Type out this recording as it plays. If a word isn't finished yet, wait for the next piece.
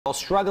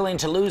Struggling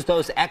to lose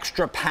those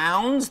extra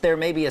pounds, there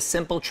may be a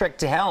simple trick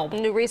to help.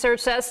 New research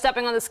says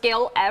stepping on the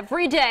scale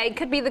every day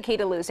could be the key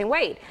to losing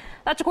weight.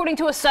 That's according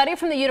to a study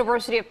from the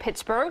University of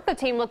Pittsburgh. The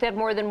team looked at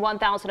more than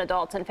 1,000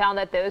 adults and found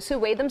that those who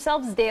weigh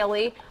themselves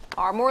daily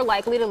are more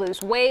likely to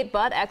lose weight,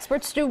 but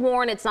experts do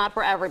warn it's not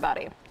for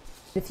everybody.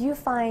 If you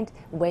find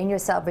weighing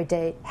yourself every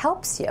day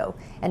helps you,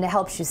 and it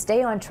helps you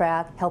stay on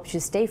track, helps you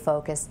stay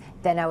focused,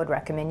 then I would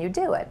recommend you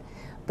do it.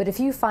 But if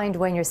you find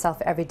weighing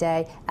yourself every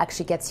day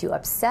actually gets you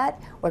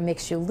upset or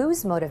makes you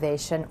lose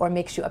motivation or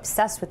makes you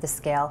obsessed with the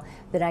scale,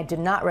 then I do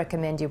not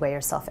recommend you weigh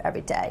yourself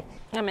every day.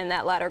 I'm in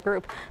that latter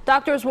group.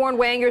 Doctors warn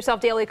weighing yourself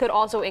daily could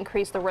also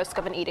increase the risk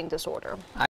of an eating disorder.